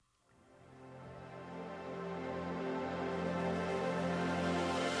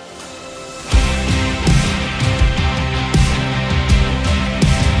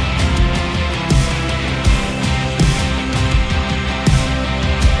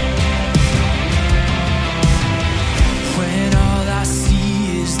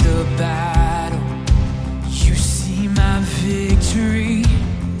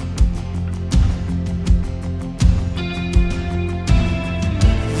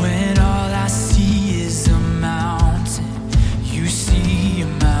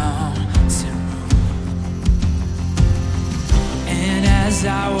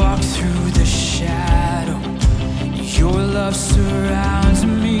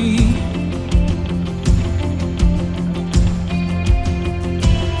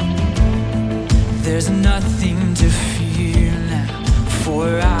there's nothing to fear now, for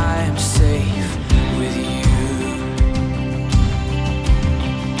I am safe with you.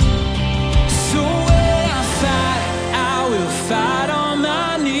 So when I fight, I will fight on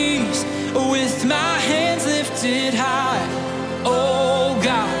my knees, with my hands lifted high. Oh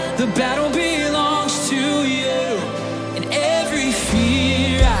God, the battle belongs to you, and every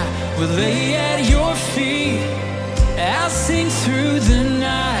fear I will lay at your feet. I'll sing through the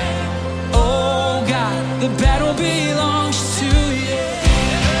night. Oh God, the battle belongs to you.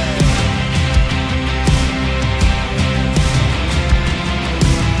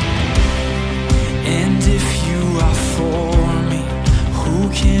 And if you are for me, who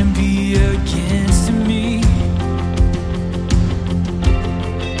can be against me?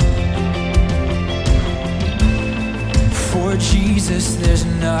 For Jesus, there's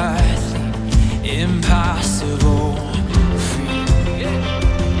nothing impossible.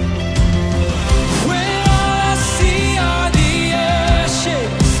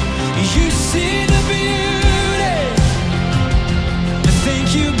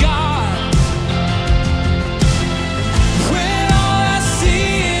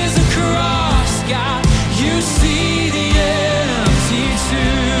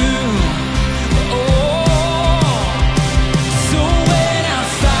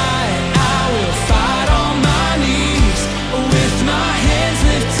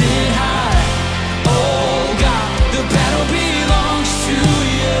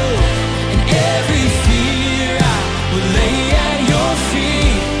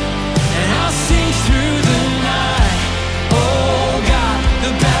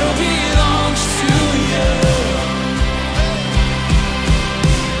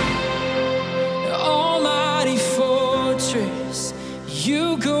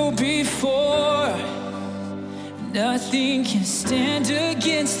 You go before. Nothing can stand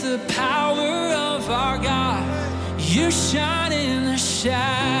against the power of our God. You shine in the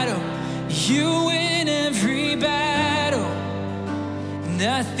shadow. You win every battle.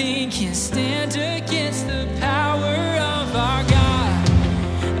 Nothing can stand against the power of our God.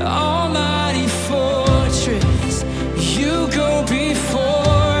 Almighty